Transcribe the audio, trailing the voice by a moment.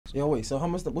Yo, wait. So how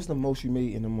much? What's the most you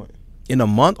made in a month? In a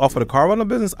month off of the car rental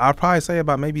business, I'd probably say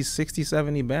about maybe 60,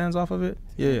 70 bands off of it.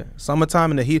 Yeah.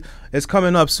 Summertime in the heat. It's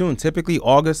coming up soon. Typically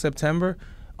August, September,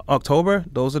 October,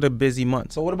 those are the busy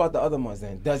months. So what about the other months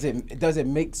then? Does it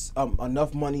make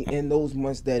enough money in those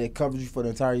months that it covers you for the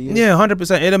entire year? Yeah,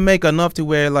 100%. It'll make enough to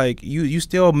where like you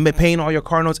still paying all your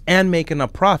car notes and making a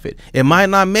profit. It might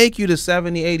not make you the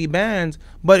 70, 80 bands,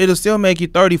 but it'll still make you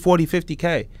 30, 40,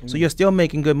 50K. So you're still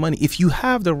making good money if you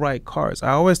have the right cars. I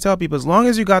always tell people, as long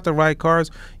as you got the right cars,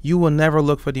 you will never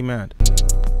look for demand.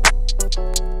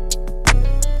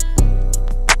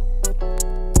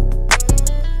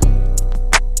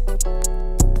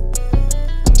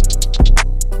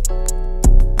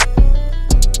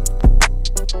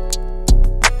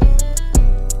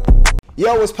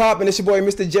 Yo, what's poppin'? It's your boy,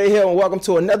 Mr. J Hill, and welcome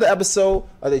to another episode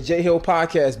of the J Hill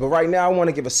Podcast. But right now, I want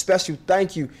to give a special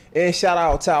thank you and shout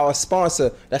out to our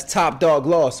sponsor, that's Top Dog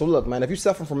Law. So look, man, if you're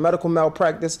suffering from medical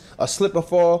malpractice, a slip and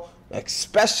fall,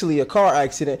 especially a car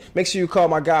accident, make sure you call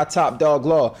my guy Top Dog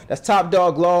Law. That's Top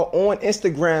Dog Law on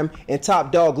Instagram and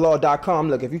topdoglaw.com.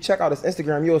 Look, if you check out his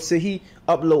Instagram, you'll see he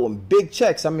uploading big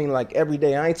checks. I mean, like every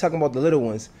day. I ain't talking about the little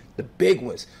ones. The big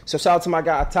ones. So shout out to my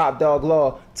guy Top Dog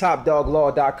Law,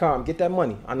 topdoglaw.com. Get that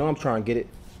money. I know I'm trying to get it.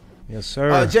 Yes,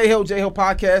 sir. J Hill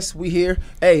Podcast. We here.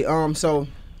 Hey, so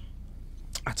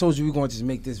I told you we're going to just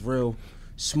make this real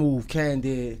smooth,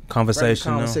 candid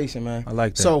conversation, man. I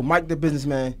like that. So, Mike the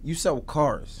businessman, you sell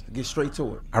cars. Get straight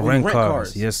to it. I rent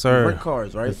cars. Yes, sir. You rent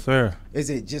cars, right? Yes, sir. Is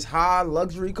it just high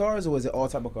luxury cars or is it all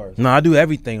type of cars? No, I do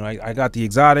everything. Right? I got the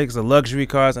exotics, the luxury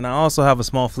cars, and I also have a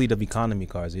small fleet of economy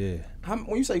cars. Yeah.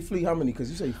 When you say fleet, how many? Because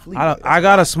you say fleet. I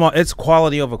got a small. It's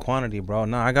quality over quantity, bro.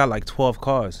 Nah, I got like 12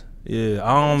 cars. Yeah,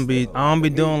 I don't be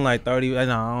doing like 30. No,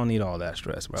 I don't need all that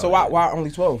stress, bro. So why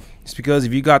only 12? It's because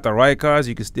if you got the right cars,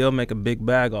 you can still make a big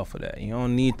bag off of that. You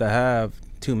don't need to have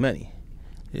too many.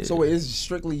 Yeah. So it's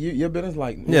strictly your business?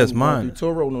 Like, yeah, it's mine. Do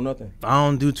Turo, no nothing? I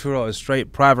don't do Turo. It's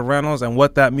straight private rentals. And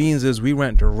what that means is we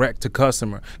rent direct to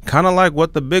customer. Kind of like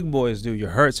what the big boys do.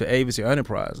 Your Hertz, your Avis, your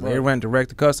Enterprise. Right. They rent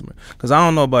direct to customer. Because I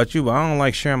don't know about you, but I don't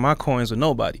like sharing my coins with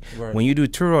nobody. Right. When you do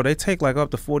Turo, they take like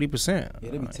up to 40%.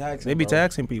 Yeah, they be taxing. They be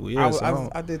taxing people. Yeah,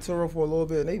 I did Turo for a little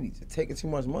bit, and they be taking too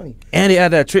much money. And they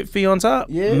add that trip fee on top.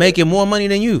 Yeah. Making more money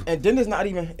than you. And then it's not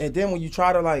even, and then when you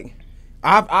try to like,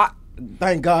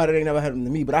 thank God it ain't never happened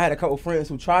to me, but I had a couple friends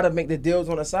who try to make the deals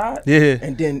on the side. Yeah.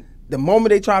 And then the moment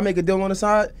they try to make a deal on the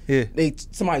side, yeah,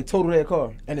 somebody total their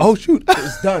car. And oh shoot.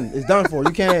 It's done. It's done for.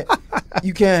 You can't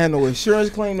have no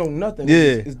insurance claim, no nothing.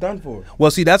 Yeah. It's done for.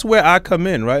 Well, see, that's where I come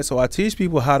in, right? So I teach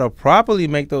people how to properly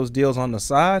make those deals on the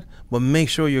side, but make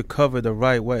sure you're covered the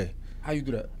right way. How you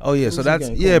do that? Oh yeah, so that's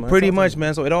pretty much,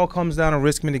 man. So it all comes down to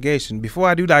risk mitigation. Before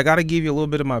I do that, I got to give you a little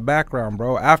bit of my background,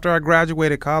 bro. After I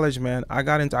graduated college, man,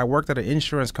 I worked at an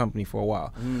insurance company for a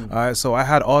while. All right, so I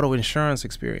had auto insurance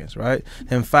experience, right?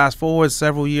 And fast forward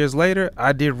several years later,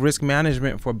 I did risk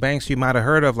management for banks you might have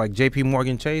heard of, like JP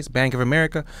Morgan Chase, Bank of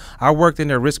America. I worked in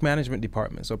their risk management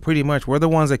department. So pretty much, we're the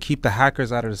ones that keep the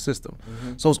hackers out of the system.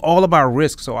 So it's all about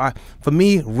risk. So for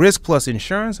me, risk plus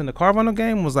insurance in the car rental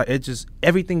game was like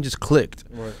everything just clicked.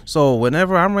 Right. So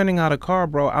whenever I'm renting out a car,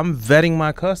 bro, I'm vetting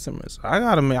my customers. I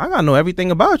gotta know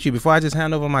everything about you before I just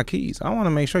hand over my keys. I want to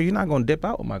make sure you're not gonna dip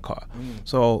out with my car.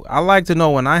 So I like to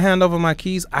know when I hand over my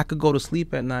keys, I could go to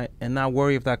sleep at night and not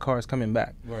worry if that car is coming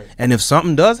back. Right. And if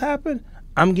something does happen,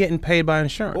 I'm getting paid by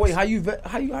insurance. Wait, how you vet?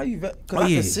 How you vet? Because I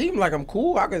can seem like I'm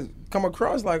cool. I could come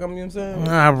across like I'm, you know what I'm saying?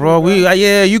 Nah, bro,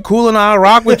 you cool and I'll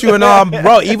rock with you and all.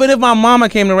 Bro, even if my mama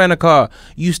came to rent a car,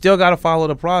 you still got to follow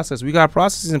the process. We got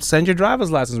processes and send your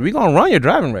driver's license. We going to run your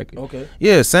driving record. Okay.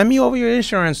 Yeah, send me over your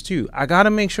insurance too. I got to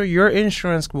make sure your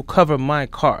insurance will cover my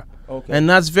car. Okay. And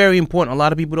that's very important. A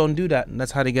lot of people don't do that, and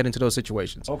that's how they get into those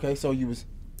situations. Okay, so you was...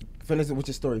 Finish it with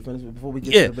your story. Finish it before we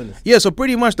get to the business. Yeah, so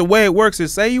pretty much the way it works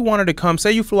is, say you wanted to come,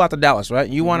 say you flew out to Dallas, right?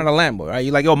 You wanted a Lambo, right?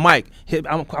 You're like, yo, Mike,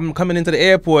 I'm coming into the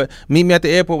airport. Meet me at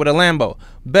the airport with a Lambo.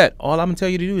 Bet. All I'm going to tell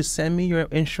you to do is send me your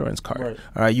insurance card. Right.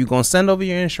 All right, you're going to send over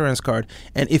your insurance card.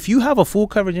 And if you have a full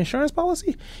coverage insurance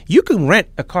policy, you can rent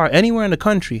a car anywhere in the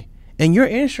country, and your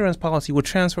insurance policy will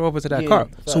transfer over to that car.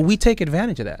 Facts. So we take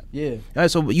advantage of that. Yeah. All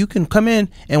right, so you can come in,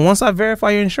 and once I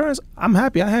verify your insurance, I'm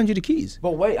happy. I hand you the keys.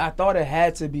 But wait, I thought it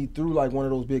had to be through like one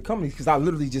of those big companies, because I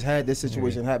literally just had this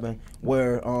situation happen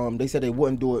where they said they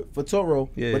wouldn't do it for Turo,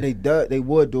 but they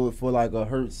would do it for like a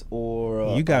Hertz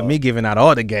or you got me giving out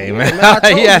all the game, man.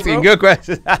 Man, You asking good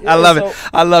questions. I love it.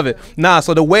 I love it. Nah,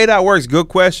 so the way that works, good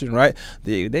question, right?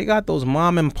 They got those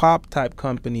mom and pop type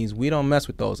companies. We don't mess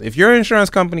with those. If your insurance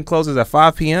company closes closes at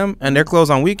 5 p.m. and they're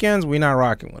closed on weekends, we not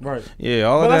rocking with them. Right. Yeah,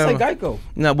 all Well, of them. that's like Geico.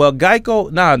 No, well,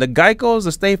 Geico, the Geicos,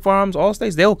 the State Farms, all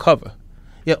states, they'll cover.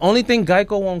 Yeah, only thing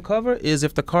Geico won't cover is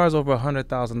if the car's over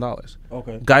 $100,000.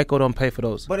 Okay. Geico don't pay for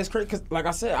those. But it's crazy because, like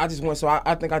I said, I just went. So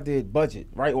I think I did budget,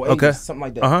 right, or Okay. Avis, something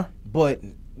like that. But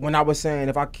when I was saying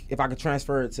if I could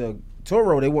transfer it to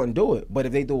Turo, they wouldn't do it. But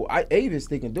if they do Avis,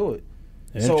 they can do it.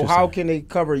 So how can they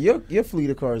cover your fleet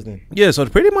of cars then? Yeah, so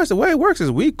pretty much the way it works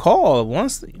is we call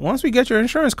once we get your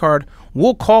insurance card,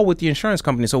 we'll call with the insurance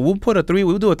company. So we'll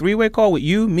do a three-way call with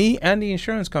you, me, and the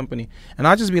insurance company. And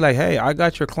I'll just be like, hey, I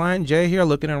got your client Jay here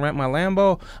looking to rent my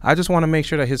Lambo. I just want to make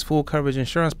sure that his full coverage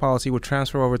insurance policy would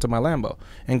transfer over to my Lambo.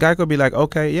 And Geico will be like,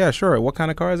 okay, yeah, sure. What kind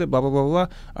of car is it? Blah, blah, blah, blah.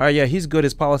 All right, yeah, he's good.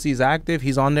 His policy is active.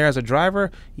 He's on there as a driver.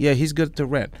 Yeah, he's good to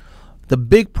rent. The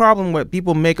big problem where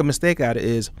people make a mistake at it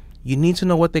is you need to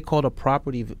know what they call the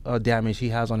property damage he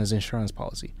has on his insurance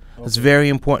policy. Okay. It's very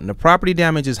important. The property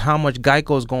damage is how much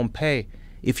Geico is going to pay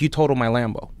if you total my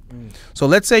Lambo. So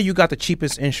let's say you got the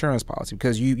cheapest insurance policy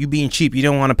because you being cheap, you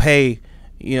don't want to pay,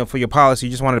 for your policy, you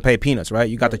just wanted to pay peanuts, right?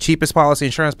 You got the cheapest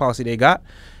insurance policy they got.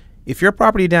 If your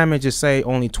property damage is, say,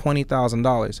 only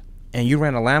 $20,000 and you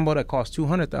rent a Lambo that costs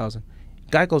 $200,000,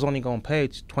 Geico's only going to pay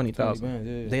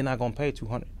 $20,000. They're not going to pay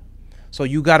 $200,000. So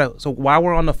so while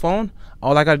we're on the phone,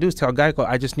 all I gotta do is tell Geico,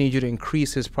 I just need you to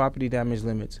increase his property damage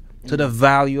limits to the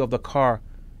value of the car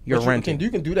you're renting. You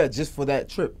can do that just for that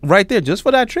trip. Right there, just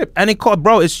for that trip. And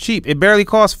it's cheap. It barely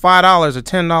costs $5 or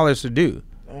 $10 to do.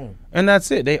 And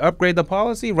that's it. They upgrade the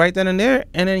policy right then and there,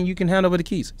 and then you can hand over the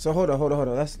keys. So hold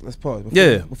on. Let's pause.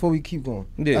 Before we keep going.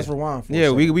 Yeah. Let's rewind for a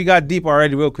second. We got deep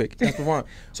already real quick. Let's rewind.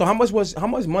 So how much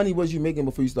money was you making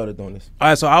before you started doing this? All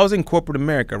right, so I was in corporate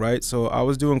America, right? So I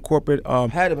was doing corporate I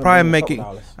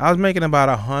was making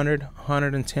about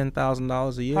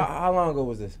 $110,000 a year. How long ago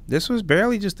was this? This was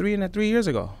barely just 3 years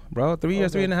ago, bro.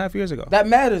 3.5 years ago. That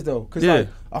matters though, because like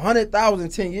 100,000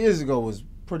 10 years ago was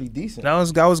pretty decent.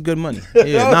 That was good money.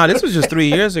 Yeah, this was just 3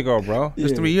 years ago, bro.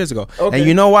 Just 3 years ago. Okay. And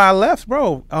you know why I left,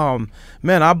 bro?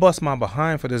 Man, I bust my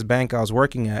behind for this bank I was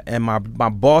working at, and my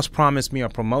boss promised me a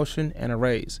promotion and a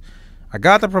raise. I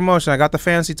got the promotion, I got the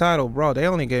fancy title, bro. They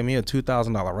only gave me a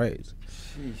 $2,000 raise.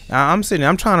 Now, I'm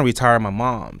trying to retire my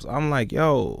mom's. I'm like,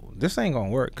 yo, this ain't gonna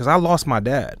work because I lost my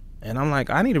dad, and I'm like,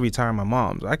 I need to retire my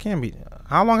mom's. I can't be.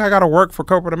 How long I gotta work for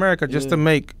corporate America just to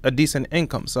make a decent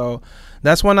income? So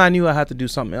that's when I knew I had to do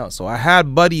something else. So I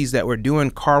had buddies that were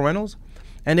doing car rentals,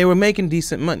 and they were making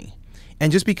decent money.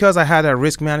 And just because I had that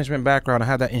risk management background, I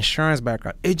had that insurance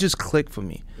background, it just clicked for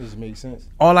me. It just makes sense.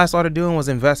 All I started doing was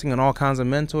investing in all kinds of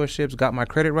mentorships, got my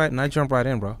credit right, and I jumped right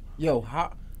in, bro. Yo,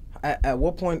 at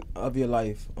what point of your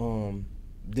life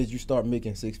did you start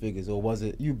making six figures, or was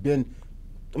it you've been?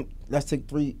 Let's take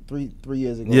three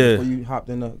years ago before you hopped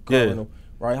in the car rental.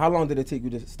 Right, how long did it take you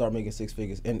to start making six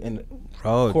figures in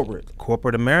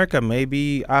corporate America?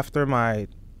 Maybe after I'd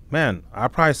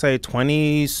probably say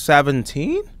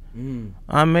 2017.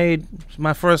 I made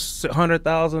my first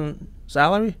 100,000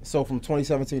 salary. So from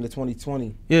 2017 to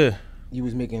 2020, you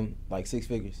was making like six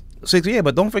figures.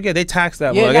 But don't forget they tax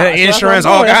that. Insurance,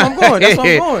 all that. That's what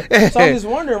I'm going. So I'm just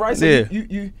wondering, right? So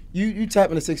you tap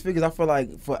into six figures. I feel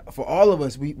like for all of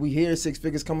us, we hear six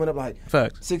figures coming up like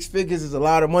facts. 6 figures is a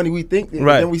lot of money. We think that,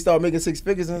 right. Then we start making six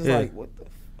figures, and it's like what the.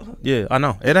 Yeah, I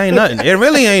know. It ain't nothing. It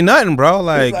really ain't nothing, bro.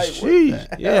 Like,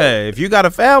 sheesh. Yeah, if you got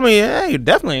a family, it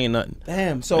definitely ain't nothing.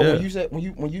 Damn. So when you said when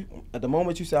you at the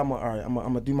moment you said I'm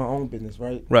gonna do my own business,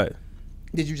 right? Right.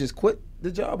 Did you just quit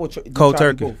the job or cold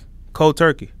turkey? Cold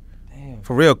turkey. Damn.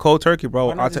 For real, cold turkey, bro.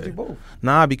 Why not just do both?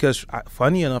 Nah, because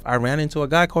funny enough, I ran into a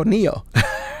guy called Neo.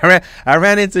 I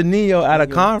ran into Neo at a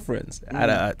conference at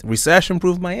a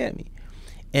recession-proof Miami.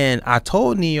 And I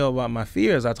told Neo about my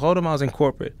fears. I told him I was in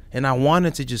corporate and I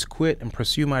wanted to just quit and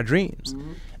pursue my dreams.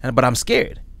 But I'm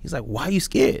scared. He's like, why are you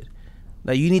scared?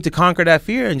 Like, you need to conquer that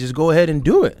fear and just go ahead and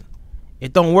do it.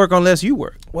 It don't work unless you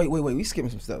work. Wait. We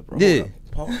skipping some stuff, bro. Yeah.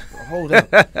 Hold up.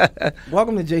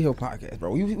 Welcome to J Hill Podcast,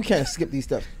 bro. We can't skip these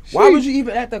steps. Why was you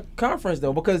even at the conference,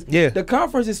 though? Because the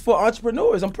conference is for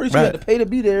entrepreneurs. I'm pretty sure you had to pay to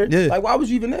be there. Yeah. Like, why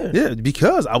was you even there? Yeah,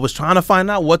 because I was trying to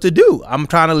find out what to do. I'm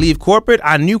trying to leave corporate.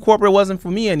 I knew corporate wasn't for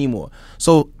me anymore.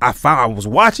 So I was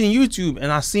watching YouTube,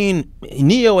 and I seen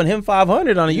Neo and him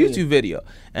 500 on a YouTube video.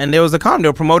 And there was they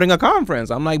were promoting a conference.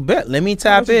 I'm like, bet, let me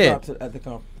tap in.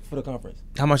 For the conference.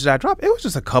 How much did I drop? It was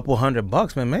just a couple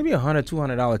 $100, man. Maybe $100,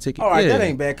 $200 ticket. All right, that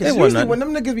ain't bad. Because usually when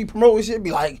them niggas be promoting shit, it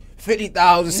be like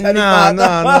 50,000, 75,000.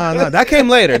 Nah. That came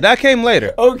later.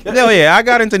 Okay. No, yeah, I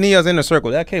got into Neo's inner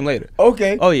circle. That came later.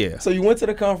 Okay. Oh yeah. So you went to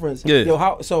the conference. Yeah.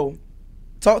 Yo, so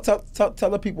tell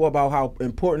the people about how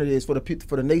important it is for the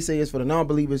naysayers, for the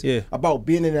non-believers, about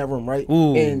being in that room, right?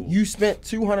 Ooh. And you spent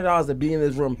 $200 to be in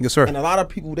this room. Yes, sir. And a lot of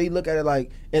people, they look at it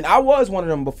like, and I was one of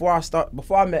them before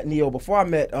I met Neo, before I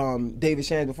met David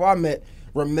Shands, before I met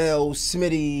Ramel,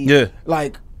 Smitty,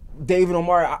 like David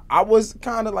Omari. I was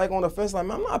kind of like on the fence, like,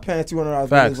 man, I'm not paying $200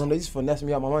 for this room. They just finessed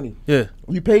me out my money. Yeah.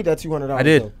 You paid that $200. I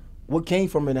did. Though. What came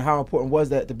from it, and how important was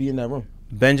that to be in that room?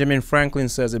 Benjamin Franklin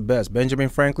says it best. Benjamin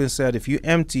Franklin said, if you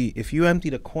empty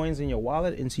the coins in your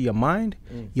wallet into your mind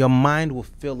will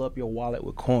fill up your wallet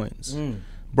with coins.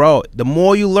 Bro, the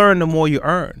more you learn, the more you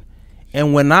earn.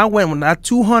 And when that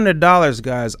 $200,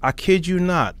 guys, I kid you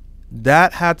not,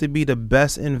 that had to be the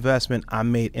best investment I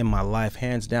made in my life,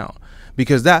 hands down.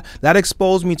 Because that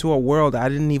exposed me to a world I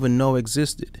didn't even know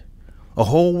existed. A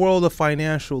whole world of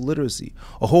financial literacy,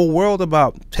 a whole world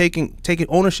about taking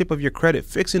ownership of your credit,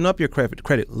 fixing up your credit,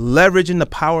 leveraging the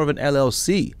power of an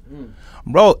LLC.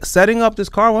 Bro, setting up this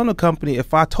car rental company,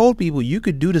 if I told people you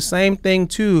could do the same thing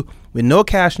too with no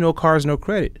cash, no cars, no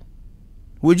credit,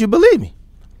 would you believe me?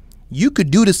 You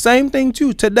could do the same thing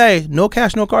too today, no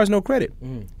cash, no cars, no credit.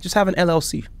 Just have an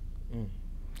LLC.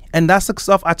 And that's the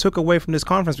stuff I took away from this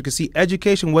conference, because see,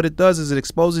 education, what it does is it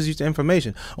exposes you to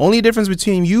information. Only difference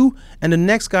between you and the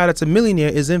next guy that's a millionaire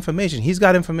is information. He's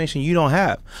got information you don't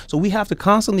have. So we have to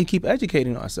constantly keep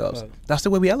educating ourselves. Right. That's the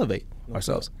way we elevate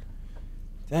ourselves.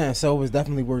 Damn, so it was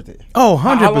definitely worth it. Oh,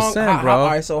 100%, bro. All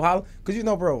right, so how, because you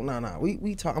know, bro,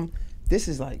 we talk, this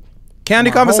is like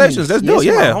Candy conversations. Let's do it.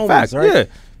 Yeah, facts, right? Yeah.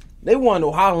 They want to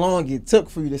know how long it took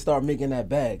for you to start making that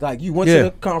bag. Like, you went to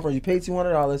the conference, you paid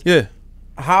 $200. Yeah.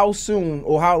 How soon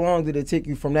or how long did it take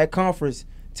you from that conference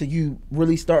to you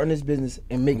really starting this business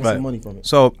and making some money from it?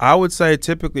 So I would say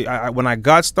typically, when I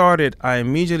got started, I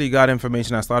immediately got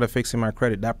information. I started fixing my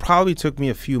credit. That probably took me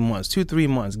a few months, 2-3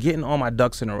 months, getting all my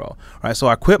ducks in a row. Right. So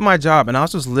I quit my job and I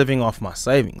was just living off my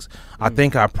savings. I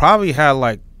think I probably had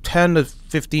like $10,000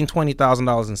 to $15,000,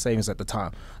 $20,000 in savings at the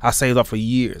time. I saved up for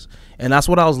years. And that's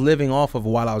what I was living off of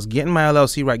while I was getting my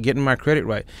LLC right, getting my credit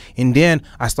right. And then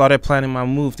I started planning my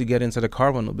move to get into the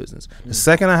car rental business. The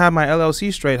second I had my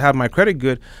LLC straight, had my credit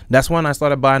good, that's when I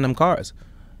started buying them cars.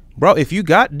 Bro, if you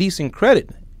got decent credit,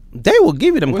 they will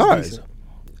give you them cars. Decent?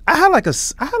 I had like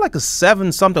a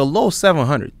 7 something, a low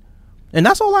 700. And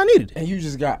that's all I needed. And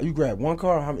you grabbed one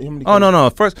car? How many cars? Oh, no.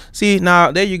 First, see, now,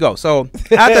 there you go. So,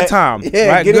 at the time,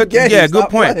 right? Good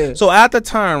point. Playing. So, at the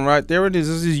time, right, there were these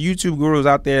YouTube gurus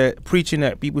out there preaching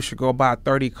that people should go buy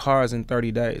 30 cars in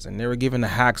 30 days. And they were giving the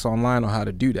hacks online on how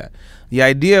to do that. The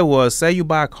idea was, say you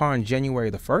buy a car on January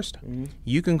the 1st.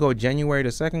 You can go January the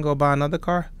 2nd, go buy another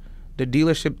car. The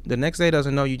dealership the next day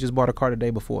doesn't know you just bought a car the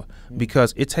day before.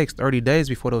 Because it takes 30 days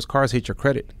before those cars hit your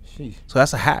credit. Jeez. So,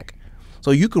 that's a hack. So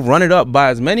you could run it up, buy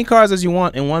as many cars as you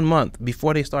want in 1 month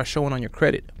before they start showing on your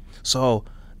credit. So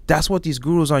that's what these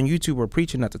gurus on YouTube were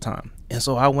preaching at the time. And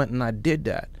so I went and I did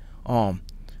that.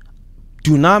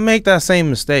 Do not make that same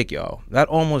mistake, y'all. That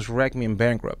almost wrecked me and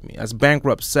bankrupted me. That's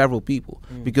bankrupt several people.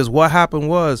 Because what happened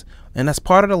was, and that's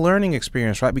part of the learning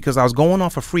experience, right? Because I was going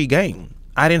off a free game.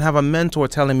 I didn't have a mentor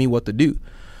telling me what to do.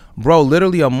 Bro,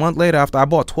 literally a month later, after I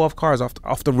bought 12 cars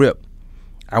off the rip,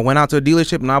 I went out to a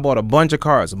dealership and I bought a bunch of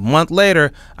cars. A month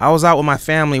later, I was out with my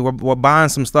family. We're buying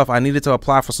some stuff. I needed to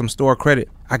apply for some store credit.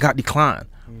 I got declined.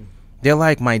 They're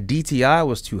like, my DTI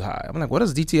was too high. I'm like, what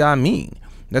does DTI mean?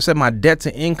 They said my debt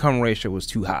to income ratio was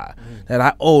too high, that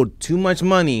I owed too much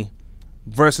money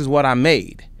versus what I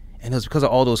made. And it was because of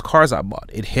all those cars I bought.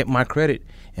 It hit my credit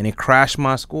and it crashed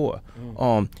my score.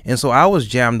 And so I was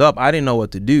jammed up. I didn't know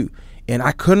what to do. And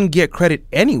I couldn't get credit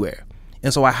anywhere.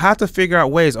 And so I had to figure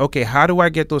out ways, okay, how do I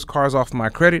get those cars off my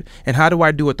credit and how do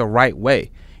I do it the right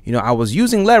way? You know, I was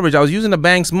using leverage. I was using the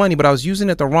bank's money, but I was using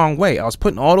it the wrong way. I was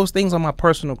putting all those things on my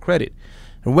personal credit.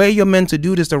 The way you're meant to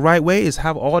do this the right way is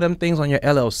have all them things on your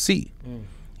LLC.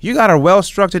 You got a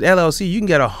well-structured LLC, you can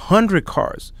get 100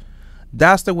 cars.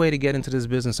 That's the way to get into this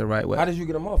business the right way. How did you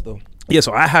get them off, though? Yeah,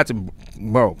 so I had to,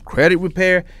 credit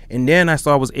repair, and then I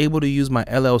was able to use my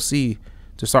LLC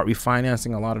to start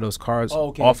refinancing a lot of those cars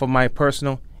off of my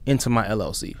personal into my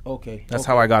LLC. That's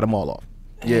how I got them all off.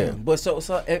 Yeah. But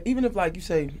so even if, like, you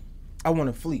say, I want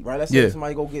a fleet, right? Let's say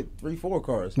somebody go get 3-4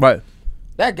 cars. Right.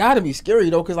 That got to be scary,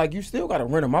 though, because, like, you still got to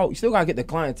rent them out. You still got to get the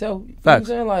clientele. You Facts.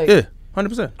 know what I'm saying? Like, yeah.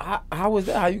 100%. How is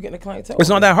that? How you getting the clientele? It's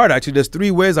not that hard, actually. There's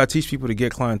 3 ways I teach people to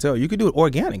get clientele. You can do it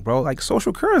organic, bro. Like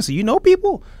social currency. You know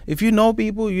people. If you know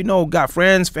people, you know, got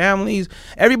friends, families.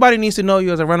 Everybody needs to know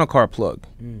you as a rental car plug.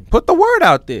 Put the word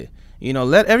out there. You know,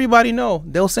 let everybody know.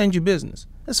 They'll send you business.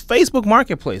 It's Facebook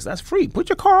Marketplace. That's free. Put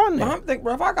your car on there. I'm thinking,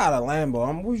 bro, if I got a Lambo,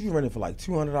 what was you renting for, like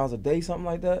 $200 a day, something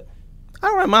like that?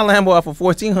 I rent my Lambo out for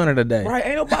 $1,400 a day. Right?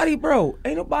 Ain't nobody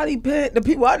paying. The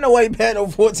people I know ain't paying no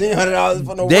 $1,400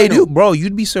 for no. They rental. do, bro.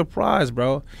 You'd be surprised,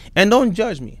 bro. And don't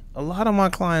judge me. A lot of my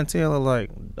clientele are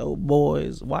like, dope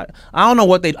boys. Why? I don't know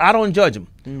what they. I don't judge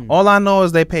them. All I know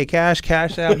is they pay cash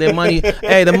out their money.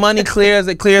 Hey, the money clears.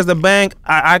 It clears the bank.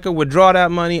 I could withdraw that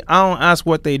money. I don't ask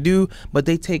what they do, but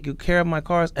they take good care of my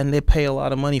cars and they pay a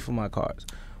lot of money for my cars.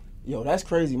 Yo, that's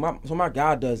crazy. My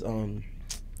guy does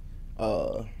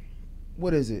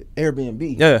what is it?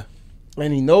 Airbnb. Yeah.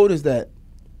 And he noticed that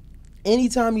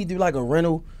anytime he do like a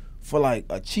rental for like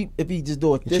a cheap, if he just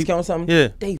do a discount or something, yeah,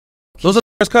 they those are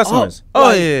first customers.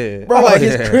 Like, bro, like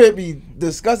his crib be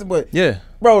disgusting, but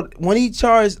bro, when he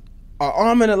charged an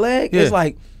arm and a leg, it's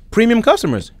like premium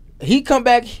customers. He come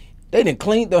back. They didn't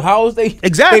clean the house. They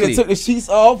Exactly. took the sheets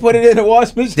off, put it in the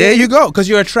wash machine. There you go, because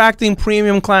you're attracting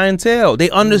premium clientele. They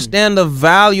understand the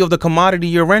value of the commodity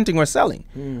you're renting or selling.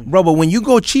 Bro, but when you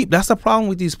go cheap, that's the problem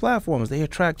with these platforms. They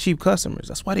attract cheap customers.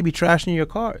 That's why they be trashing your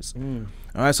cars.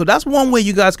 All right, so that's one way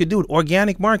you guys could do it,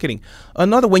 organic marketing.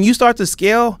 Another, when you start to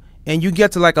scale and you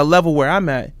get to like a level where I'm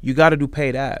at, you got to do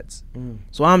paid ads.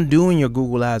 So I'm doing your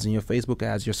Google ads and your Facebook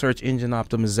ads, your search engine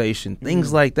optimization,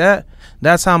 things like that.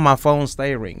 That's how my phone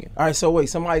stay ringing. All right, so wait,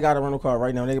 somebody got a rental car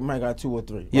right now. They might got 2 or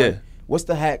 3. Right? Yeah. What's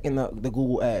the hack in the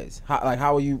Google ads?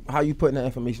 How are you putting that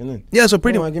information in? Yeah, so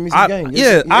pretty much. Give me some game.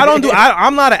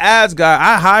 I'm not an ads guy.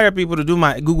 I hire people to do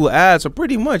my Google ads. So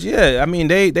pretty much, yeah. I mean,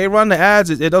 they run the ads.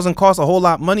 It doesn't cost a whole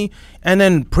lot of money, and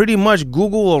then pretty much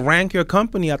Google will rank your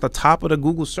company at the top of the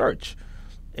Google search.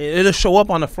 It'll show up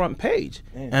on the front page,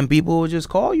 and people will just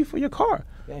call you for your car.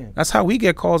 That's how we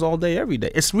get calls all day, every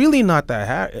day. It's really not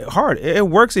that hard. It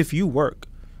works if you work.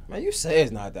 Man, you say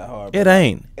it's not that hard. It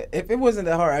ain't. If it wasn't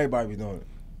that hard, everybody be doing it.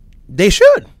 They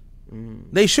should.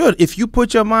 They should. If you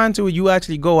put your mind to it, you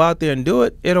actually go out there and do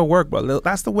it, it'll work, bro.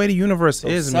 That's the way the universe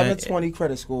is, man. 720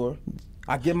 credit score.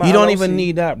 I get my You don't LLC. even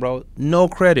need that, bro. No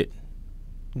credit.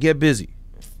 Get busy.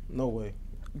 No way.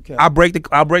 Okay. I'll break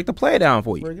the play down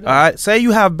for you. All right. Say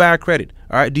you have bad credit.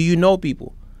 All right. Do you know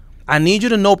people? I need you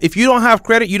to know. If you don't have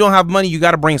credit, you don't have money, you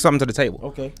got to bring something to the table.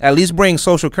 Okay. At least bring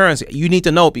social currency. You need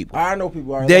to know people. I know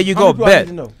people. Right. There you go. Bet.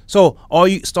 Know? So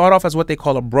you start off as what they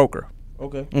call a broker.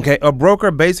 Okay. Okay. A broker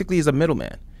basically is a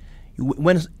middleman.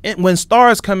 When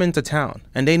stars come into town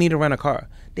and they need to rent a car,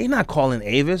 they're not calling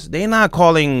Avis. They're not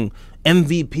calling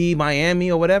MVP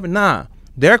Miami or whatever. Nah.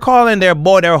 They're calling their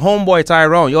homeboy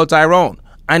Tyrone. Yo, Tyrone,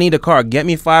 I need a car. Get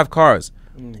me 5 cars.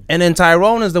 And then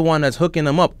Tyrone is the one that's hooking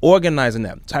them up, organizing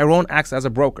them. Tyrone acts as a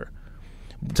broker.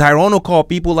 Tyrone will call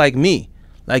people like me.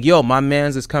 Like, yo, my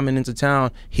man's is coming into town.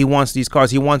 He wants these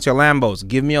cars. He wants your Lambos.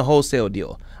 Give me a wholesale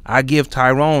deal. I give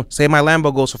Tyrone, say my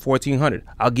Lambo goes for $1,400.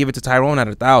 I'll give it to Tyrone at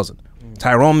 $1,000.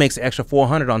 Tyrone makes the extra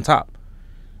 $400 on top.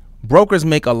 Brokers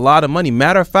make a lot of money.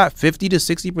 Matter of fact, 50 to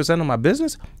 60% of my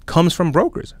business comes from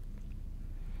brokers.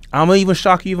 I'm going to even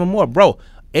shock you even more. Bro,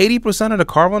 80% of the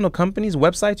car rental companies'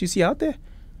 websites you see out there,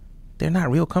 they're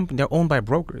not real companies. They're owned by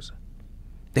brokers.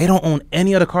 They don't own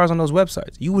any other cars on those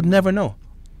websites. You would never know.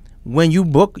 When you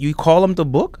book, you call them to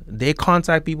book, they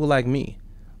contact people like me.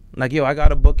 Like, yo, I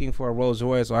got a booking for a Rolls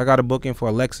Royce, or I got a booking for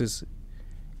a Lexus.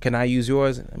 Can I use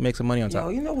yours? Make some money on top. Yo,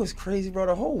 you know what's crazy, bro?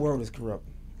 The whole world is corrupt.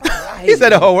 He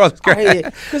said the whole world is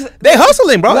corrupt. They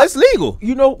hustling, bro. That's legal.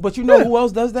 You know, but you know who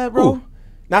else does that, bro? Who?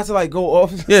 Not to like go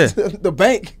off the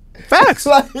bank. Facts.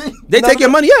 Like, they take your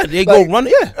money, They go run,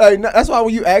 that's why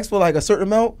when you ask for like a certain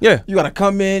amount, you gotta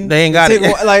come in. They ain't got it.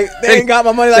 They ain't got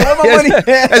my money. Like, where's my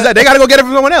money? They gotta go get it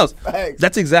from someone else. Facts.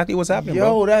 That's exactly what's happening,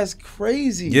 bro. Yo, that's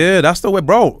crazy. Yeah, that's the way,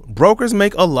 bro. Brokers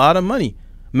make a lot of money.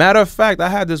 Matter of fact, I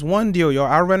had this one deal, yo.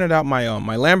 I rented out my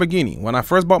my Lamborghini. When I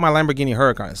first bought my Lamborghini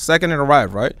Huracan, second it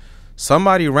arrived, right?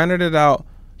 Somebody rented it out.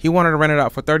 He wanted to rent it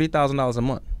out for $30,000 a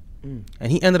month.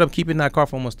 And he ended up keeping that car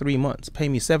for almost 3 months, pay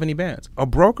me 70 bands. A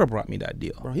broker brought me that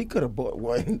deal. Bro, he could have bought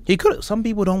one. He could have. Some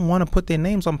people don't want to put their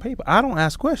names on paper. I don't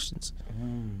ask questions.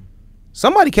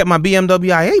 Somebody kept my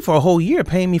BMW i8 for a whole year,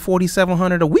 paying me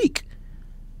 $4,700 a week.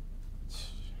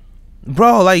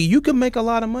 Bro, like, you can make a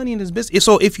lot of money in this business.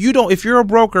 So if you're a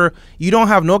broker, you don't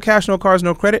have no cash, no cars,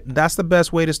 no credit, that's the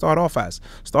best way to start off as.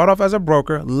 Start off as a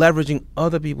broker, leveraging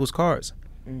other people's cars.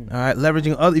 All right,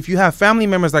 leveraging if you have family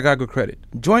members that got good credit,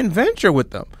 joint venture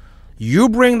with them. You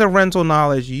bring the rental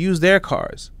knowledge, you use their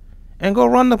cars, and go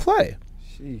run the play.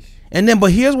 Sheesh. And then,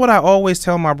 but here's what I always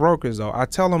tell my brokers, though. I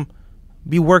tell them,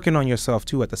 be working on yourself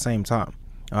too at the same time.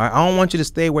 All right, I don't want you to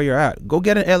stay where you're at. Go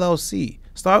get an LLC.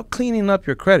 Start cleaning up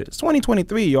your credit. It's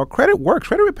 2023. Your credit works.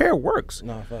 Credit repair works.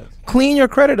 No, facts. Clean your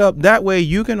credit up. That way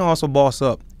you can also boss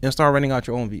up and start renting out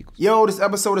your own vehicles. Yo, this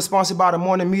episode is sponsored by The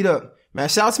Morning Meetup. Man,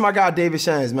 shout out to my guy David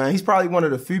Shands, man. He's probably one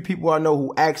of the few people I know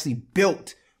who actually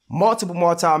built multiple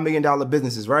multi-million-dollar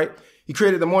businesses, right? He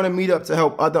created the Morning Meetup to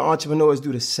help other entrepreneurs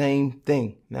do the same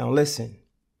thing. Now listen,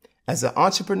 as an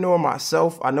entrepreneur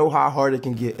myself, I know how hard it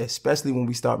can get, especially when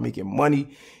we start making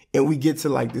money and we get to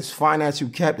like this financial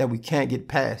cap that we can't get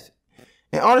past.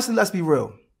 And honestly, let's be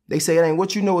real. They say it ain't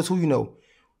what you know, it's who you know.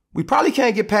 We probably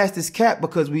can't get past this cap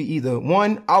because we either,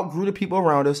 one, outgrew the people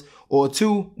around us, or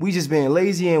two, we just being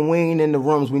lazy and we ain't in the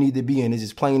rooms we need to be in. It's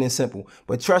just plain and simple.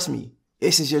 But trust me,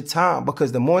 this is your time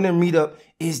because the Morning Meetup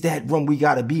is that room we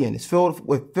got to be in. It's filled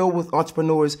with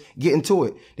entrepreneurs getting to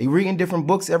it. They reading different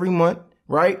books every month,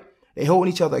 right? They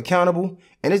holding each other accountable.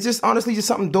 And it's just honestly just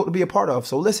something dope to be a part of.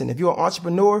 So listen, if you're an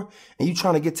entrepreneur and you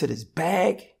trying to get to this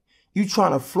bag, you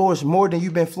trying to flourish more than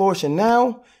you've been flourishing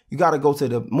now, you got to go to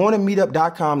the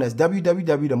morningmeetup.com. That's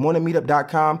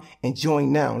www.themorningmeetup.com and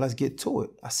join now. Let's get to it.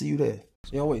 I see you there.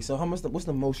 Yo, wait. So what's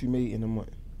the most you made in a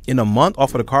month? In a month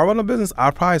off of the car rental business,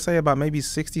 I'd probably say about maybe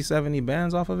 60, 70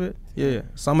 bands off of it. Yeah.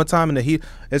 Summertime in the heat.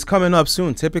 It's coming up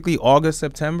soon. Typically August,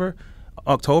 September,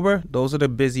 October, those are the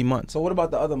busy months. So what about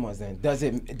the other months then? Does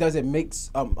it make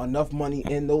enough money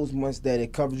in those months that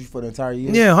it covers you for the entire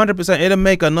year? Yeah, 100%. It'll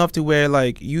make enough to where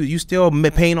like you still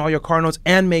paying all your car notes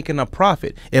and making a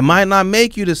profit. It might not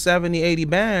make you the 70, 80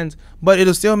 bands, but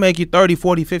it'll still make you 30,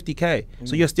 40, 50K.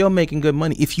 So you're still making good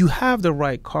money if you have the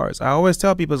right cars. I always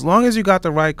tell people, as long as you got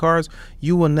the right cars,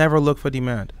 you will never look for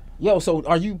demand. Yo, so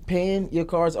are you paying your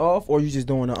cars off or are you just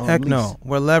doing a Heck lease? no.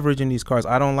 We're leveraging these cars.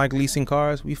 I don't like leasing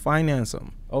cars. We finance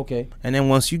them. Okay. And then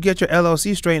once you get your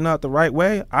LLC straightened out the right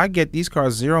way, I get these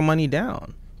cars zero money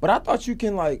down. But I thought you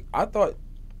can I thought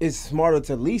it's smarter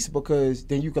to lease because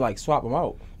then you can like swap them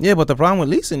out. Yeah, but the problem with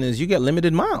leasing is you get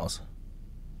limited miles.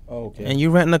 Okay. And you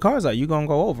renting the cars out, you're going to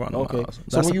go over on the miles.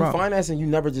 So when you financing, you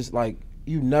never just when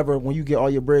you get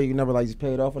all your bread, you never just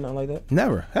pay it off or nothing like that?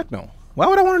 Never. Heck no. Why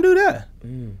would I want to do that?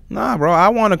 Nah, bro. I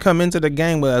want to come into the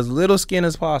game with as little skin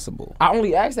as possible. I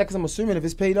only ask that because I'm assuming if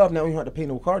it's paid off, now you don't have to pay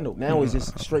no car note. Now it's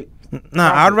just straight.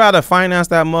 Nah, I'd rather finance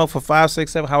that mug for 5,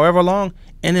 6, 7, however long,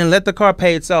 and then let the car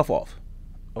pay itself off.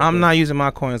 Okay. I'm not using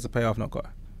my coins to pay off no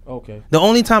car. Okay. The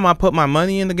only time I put my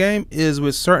money in the game is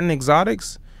with certain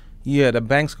exotics. Yeah, the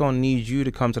bank's going to need you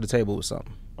to come to the table with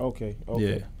something. Okay.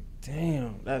 Yeah.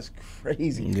 Damn, that's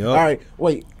crazy. Yep. All right,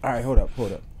 wait. All right, hold up.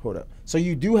 So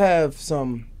you do have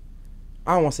some,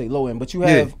 I don't want to say low end, but you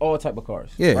have all type of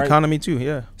cars. Yeah, right? economy too,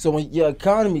 yeah. So when your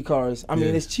economy cars, I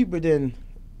mean, it's cheaper than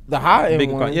the high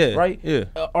end ones, right? Yeah.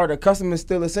 Are the customers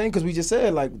still the same? Because we just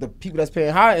said, like, the people that's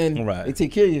paying high end, they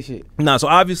take care of your shit. No, so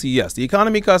obviously, yes, the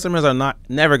economy customers are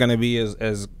never going to be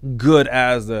as good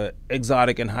as the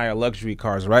exotic and higher luxury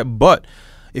cars, right? But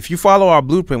if you follow our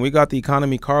blueprint, we got the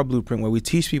economy car blueprint where we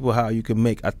teach people how you can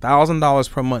make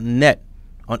 $1,000 per month net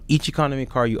on each economy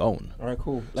car you own. All right,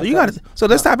 cool. Let's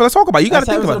talk about it. You got to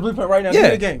think about it. Blueprint right now. Yeah,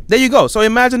 the game. There you go. So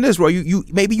imagine this, bro.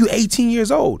 Maybe you 18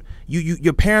 years old.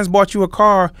 Your parents bought you a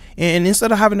car, and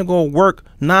instead of having to go work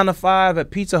 9 to 5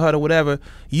 at Pizza Hut or whatever,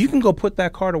 you can go put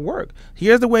that car to work.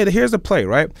 Here's the play,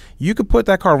 right? You could put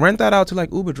that car, rent that out to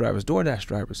like Uber drivers, DoorDash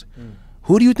drivers.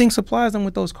 Who do you think supplies them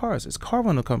with those cars? It's car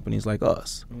rental companies like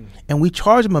us. And we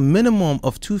charge them a minimum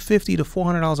of $250 to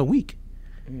 $400 a week.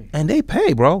 And they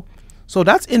pay, bro. So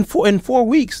that's in 4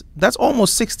 weeks, that's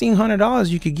almost $1,600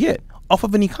 you could get off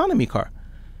of an economy car.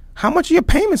 How much are your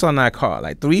payments on that car?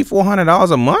 Like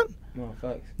 $300-400 a month? No,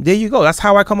 facts. There you go. That's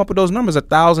how I come up with those numbers,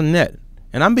 1,000 net.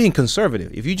 And I'm being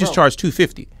conservative. If you just charge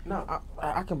 $250. No,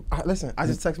 listen, I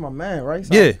just text my man, right?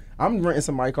 So yeah. I'm renting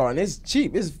somebody's car and it's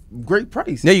cheap. It's great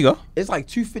price. There you go. It's like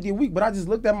 $250 a week, but I just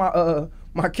looked at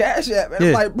my Cash App and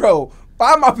I'm like, bro,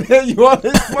 why am I paying you all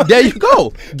this money? There you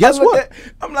go. Guess what?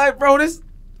 I'm like, bro,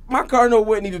 my car note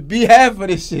wouldn't even be half of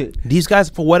this shit. These guys,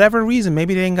 for whatever reason,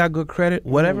 maybe they ain't got good credit,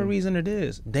 whatever reason it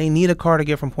is, they need a car to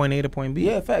get from point A to point B.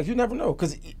 Yeah, facts. You never know.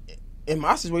 Because in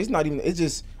my situation, it's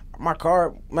just my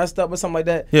car messed up or something like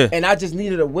that. Yeah. And I just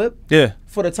needed a whip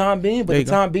for the time being. But the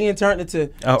time being turned into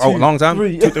a long time.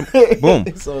 3. Boom.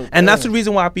 So, and that's the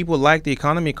reason why people like the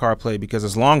economy car play, because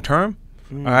it's long term.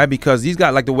 All right, because these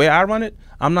guys, like the way I run it,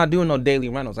 I'm not doing no daily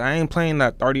rentals. I ain't playing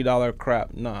that $30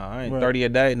 crap. Nah, I ain't 30 a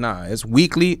day. Nah, it's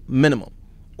weekly minimum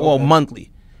or monthly.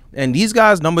 And these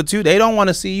guys, number 2, they don't want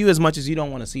to see you as much as you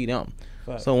don't want to see them.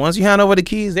 Right. So once you hand over the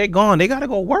keys, they're gone. They got to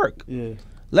go work. Yeah.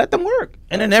 Let them work.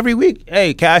 And then every week,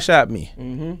 hey, cash at me.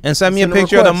 And send me a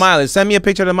picture of the mileage. Send me a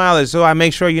picture of the mileage so I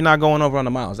make sure you're not going over on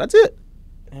the miles. That's it.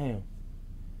 Damn.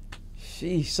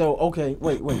 Sheesh. So, okay,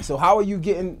 wait. So how are you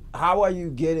getting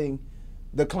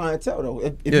the clientele though?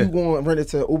 If you go and rent it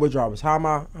to Uber drivers, how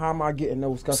am I getting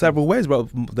those customers? Several ways, bro.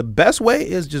 The best way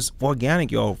is just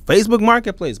organic, yo. Facebook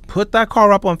Marketplace. Put that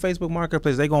car up on Facebook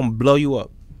Marketplace. They gonna blow you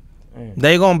up.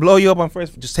 They gonna blow you up on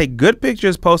Facebook. Just take good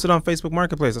pictures, post it on Facebook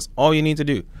Marketplace. That's all you need to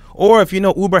do. Or if you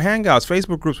know Uber Hangouts,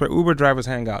 Facebook groups where Uber drivers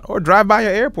hang out, or drive by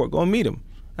your airport, go meet them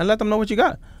and let them know what you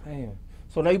got. Damn.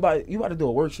 So now you about to do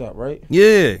a workshop, right?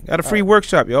 Yeah, got a free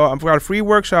workshop, yo. I've got a free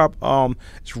workshop.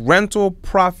 It's Rental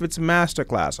Profits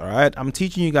Masterclass. All right, I'm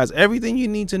teaching you guys everything you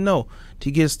need to know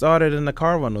to get started in the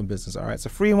car rental business. All right, it's a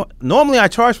free one. Normally I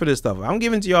charge for this stuff. I'm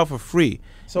giving it to y'all for free.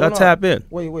 So y'all tap in.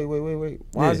 Wait.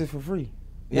 Why is it for free?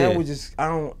 Now we just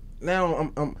I'm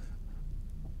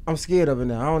scared of it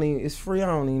now. I don't even. It's free. I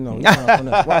don't even know.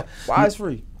 Why it's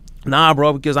free? Nah,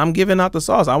 bro, because I'm giving out the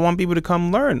sauce. I want people to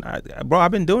come learn. Bro,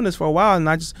 I've been doing this for a while, and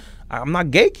I'm not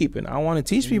gatekeeping. I want to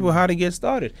teach people how to get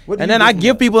started. And then I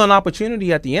give people an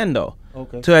opportunity at the end, though,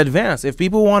 to advance. If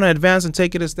people want to advance and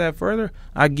take it a step further,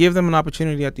 I give them an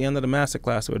opportunity at the end of the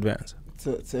masterclass to advance.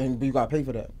 But you got to pay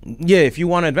for that. Yeah, if you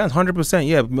want to advance, 100%.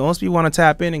 Yeah, most people want to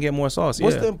tap in and get more sauce.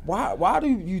 Why do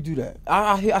you do that?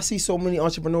 I see so many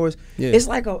entrepreneurs. Yeah.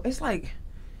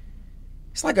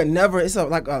 It's like a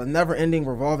never ending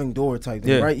revolving door type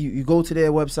thing, right? You go to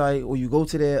their website or you go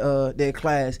to their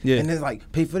class, and it's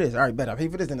like, pay for this. All right, bet I pay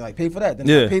for this. Then they're like, pay for that. Then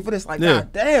I pay for this. Like,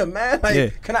 God damn, man.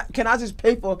 Like, can I just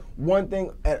pay for one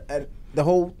thing at the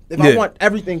whole? If I want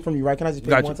everything from you, right? Can I just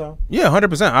pay one time? Yeah,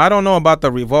 100%. I don't know about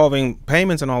the revolving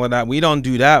payments and all of that. We don't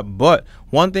do that. But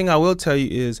one thing I will tell you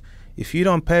is, if you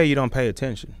don't pay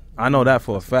attention. I know that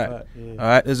for a fact. Yeah. All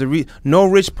right, there's no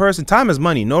rich person. Time is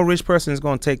money. No rich person is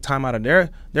going to take time out of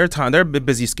their time, their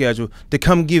busy schedule, to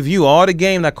come give you all the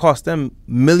game that cost them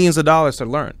millions of dollars to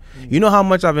learn. You know how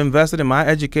much I've invested in my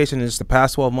education in just the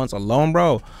past 12 months alone,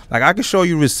 bro? Like, I can show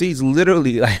you receipts,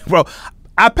 literally. Like, bro,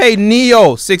 I paid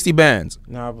Neo 60 bands.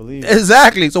 No, I believe it.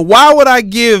 Exactly. So why would I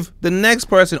give the next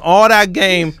person all that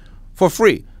game for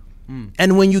free?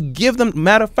 And when you give them,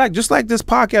 matter of fact, just like this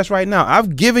podcast right now,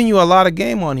 I've given you a lot of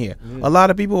game on here. A lot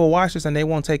of people will watch this and they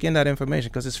won't take in that information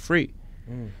because it's free.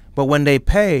 But when they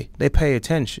pay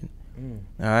attention.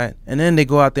 All right, and then they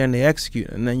go out there and they execute,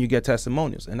 and then you get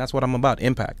testimonials, and that's what I'm about,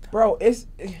 impact. Bro,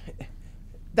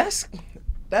 that's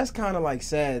kind of like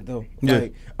sad though.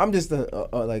 Like, I'm just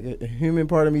a human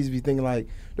part of me to be thinking like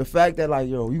the fact that like,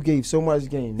 yo, you gave so much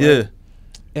game, right?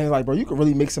 And like, bro, you could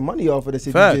really make some money off of this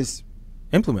if you just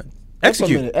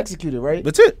execute it, right?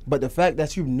 That's it. But the fact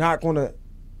that you're not gonna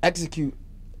execute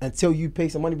until you pay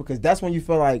some money, because that's when you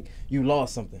feel like you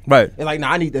lost something, right? And like, nah,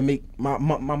 I need to make my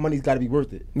money's got to be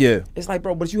worth it. Yeah, it's like,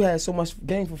 bro, but you had so much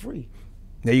game for free.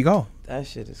 There you go. That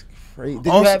shit is crazy.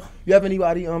 Did you have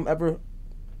anybody ever,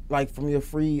 like, from your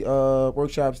free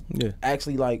workshops,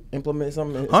 actually like implement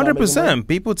something? 100%.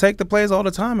 People take the plays all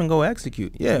the time and go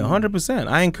execute. Yeah, 100%.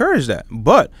 I encourage that.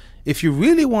 But if you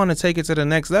really want to take it to the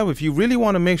next level, if you really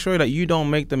want to make sure that you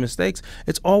don't make the mistakes,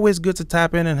 it's always good to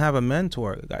tap in and have a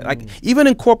mentor. Like, even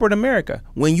in corporate America,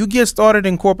 when you get started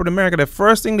in corporate America, the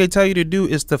first thing they tell you to do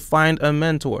is to find a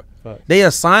mentor. Right. They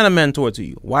assign a mentor to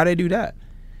you. Why they do that?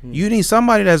 You need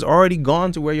somebody that's already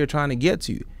gone to where you're trying to get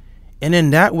to. And in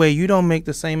that way, you don't make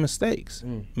the same mistakes.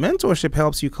 Mentorship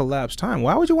helps you collapse time.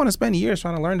 Why would you want to spend years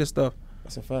trying to learn this stuff?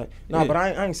 That's a fact. No, but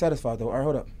I ain't satisfied, though. All right,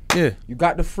 hold up. Yeah. You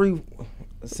got the free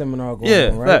seminar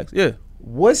going on, right? Facts. Yeah.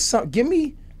 Give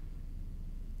me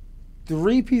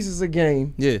 3 pieces of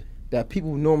game that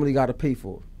people normally got to pay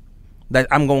for. That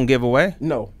I'm going to give away?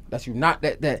 No. That's you not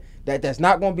that's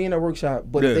not going to be in a workshop.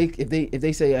 But if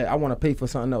they say, hey, I want to pay for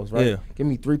something else, right? Give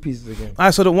me 3 pieces of game. All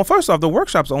right. So first off, the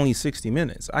workshop's only 60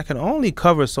 minutes. I can only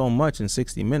cover so much in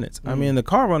 60 minutes. I mean, the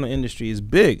car rental industry is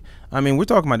big. I mean, we're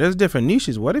talking about there's different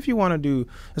niches. What if you want to do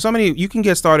you can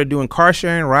get started doing car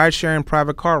sharing, ride sharing,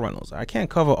 private car rentals. I can't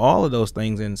cover all of those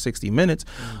things in 60 minutes.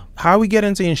 How we get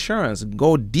into insurance,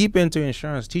 go deep into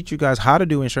insurance, teach you guys how to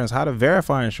do insurance, how to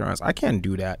verify insurance. I can't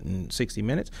do that in 60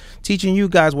 minutes. Teaching you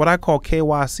guys what I call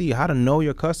KYC, how to know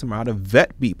your customer, how to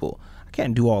vet people. I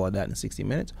can't do all of that in 60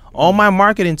 minutes. All my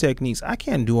marketing techniques, I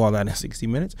can't do all that in 60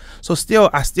 minutes. So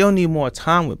I still need more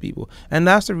time with people. And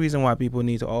that's the reason why people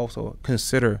need to also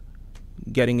consider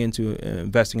getting into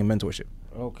investing in mentorship.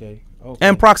 Okay.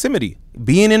 And proximity,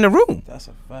 being in the room. That's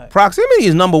a fact. Proximity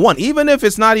is number one. Even if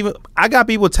it's not even, I got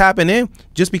people tapping in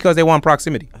just because they want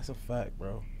proximity. That's a fact,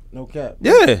 bro. No cap.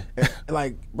 Yeah.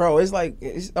 Like, bro,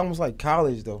 it's almost like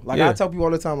college though. Like, I tell people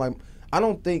all the time, like, I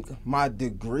don't think my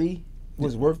degree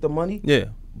was worth the money. Yeah.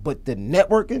 But the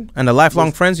networking and the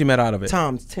lifelong friends you met out of it.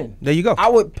 Times 10. There you go. I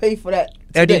would pay for that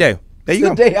today. Every day. There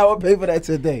you go. I would pay for that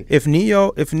today. If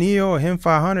Neo or him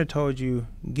 500 told you,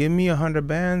 give me 100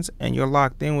 bands and you're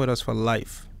locked in with us for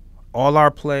life, all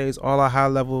our plays, all our high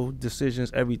level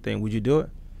decisions, everything. Would you do it?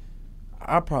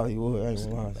 I probably would. I ain't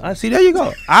gonna lie. I see. There you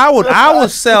go. I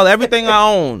would sell everything I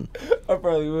own. I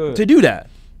probably would to do that.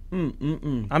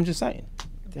 I'm just saying.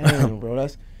 Damn, bro.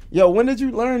 That's yo. When did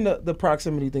you learn the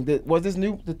proximity thing? Was this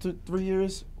new? The 3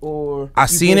 years or? I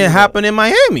seen it happen in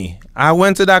Miami. I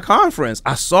went to that conference.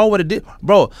 I saw what it did,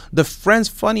 bro. The friends,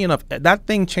 funny enough, that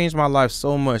thing changed my life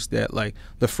so much that like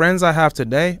the friends I have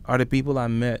today are the people I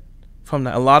met from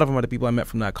that. A lot of them are the people I met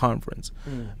from that conference.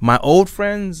 My old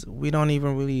friends, we don't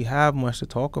even really have much to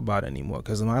talk about anymore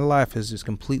because my life has just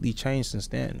completely changed since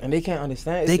then. And they can't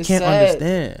understand. They can't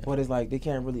understand. But it's like they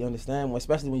can't really understand,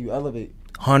 especially when you elevate.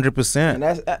 100%. And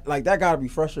that's like that gotta be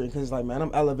frustrating because it's like, man,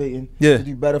 I'm elevating to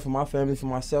do better for my family, for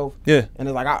myself. Yeah. And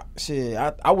it's like,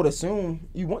 I would assume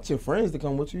you want your friends to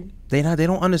come with you. They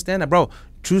don't understand that, bro.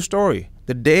 True story.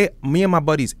 The day me and my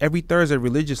buddies every Thursday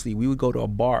religiously we would go to a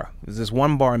bar. There's this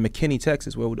one bar in McKinney,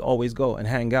 Texas, where we'd always go and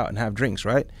hang out and have drinks.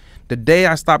 Right. The day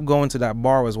I stopped going to that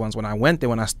bar was once when I went there.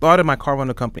 When I started my car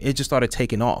rental company, it just started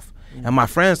taking off. And my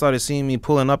friends started seeing me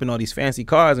pulling up in all these fancy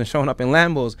cars and showing up in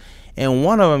Lambos. And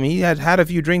one of them, he had a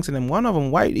few drinks, and then one of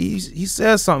them, white, he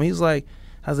says something. He's like,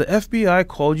 "Has the FBI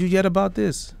called you yet about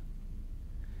this?"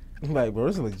 I'm like, bro,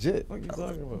 this is legit. What are you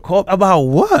talking about? Called about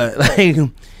what? Like,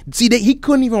 see, he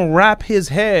couldn't even wrap his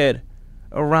head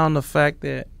around the fact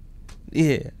that,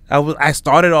 yeah, I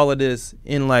started all of this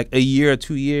in like a year or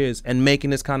 2 years and making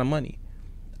this kind of money.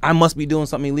 I must be doing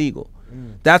something illegal.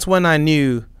 That's when I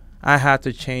knew I had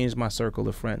to change my circle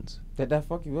of friends. Did that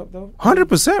fuck you up though?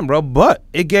 100%, bro. But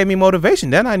it gave me motivation.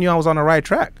 Then I knew I was on the right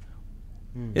track.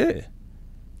 Yeah.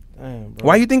 Damn, bro.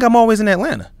 Why you think I'm always in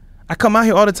Atlanta? I come out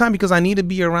here all the time because I need to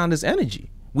be around this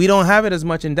energy. We don't have it as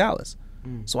much in Dallas.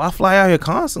 So I fly out here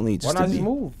constantly. Why not just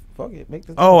move? Fuck it. Make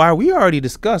this. We already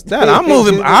discussed that. I'm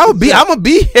moving. I'm gonna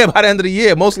be here by the end of the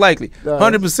year, most likely.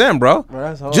 100%, bro.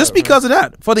 That's hard, just because of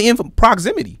that, for the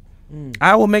proximity.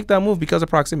 I will make that move because of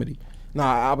proximity.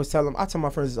 Nah, I tell my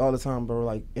friends this all the time, bro.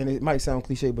 Like, and it might sound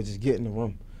cliche, but just get in the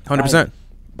room. 100%, like,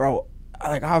 bro.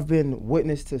 Like, I've been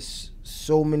witness to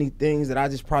so many things that I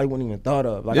just probably wouldn't even thought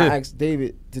of. Like, I asked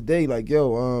David today, like,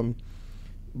 yo,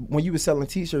 when you were selling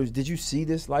T-shirts, did you see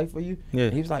this life for you? Yeah.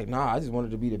 And he was like, nah, I just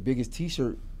wanted to be the biggest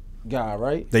T-shirt guy,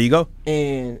 right? There you go.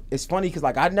 And it's funny because,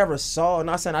 like, I never saw,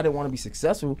 not saying I didn't want to be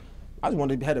successful, I just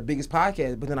wanted to have the biggest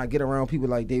podcast, but then I get around people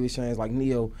like David Shands, like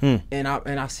Neo, and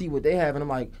I see what they have, and I'm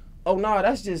like, oh, no,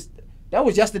 that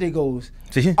was yesterday goals.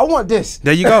 I want this.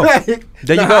 There you go. There you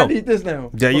go. I need this now.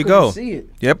 There you go. You see it.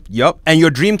 Yep. And your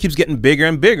dream keeps getting bigger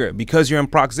and bigger because you're in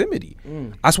proximity.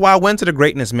 That's why I went to the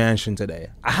Greatness Mansion today.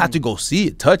 I had to go see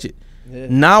it, touch it. Yeah.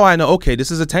 Now I know, okay,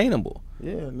 this is attainable.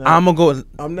 Yeah. I'm going to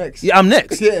go. I'm next. Yeah, I'm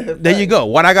next. Yeah, there you go.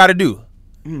 What I got to do.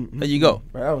 There you go.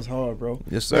 Bro, that was hard, bro.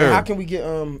 Yes, sir. Man, how can we get,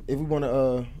 if we want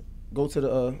to go to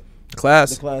the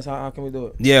class? How can we do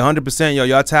it? Yeah, 100%.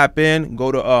 Y'all tap in.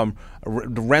 Go to the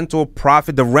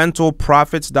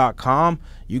rentalprofits.com.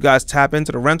 You guys tap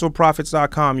into the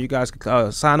rentalprofits.com. You guys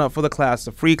sign up for the class.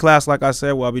 The free class, like I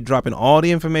said, where I'll be dropping all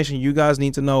the information you guys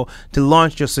need to know to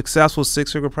launch your successful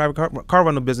 6-figure private car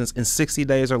rental business in 60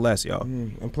 days or less, y'all.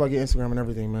 And plug your Instagram and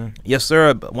everything, man. Yes,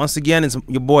 sir. But once again, it's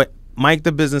your boy Mike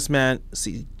the Businessman.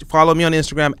 Follow me on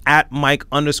Instagram at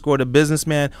Mike_the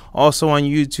Businessman. Also on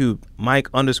YouTube,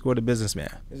 Mike_the Businessman.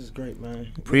 This is great,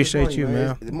 man. Appreciate you,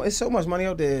 man. It's so much money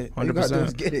out there. 100%. All you gotta do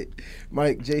is get it.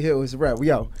 Mike J Hill is a wrap.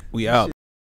 We out. We out.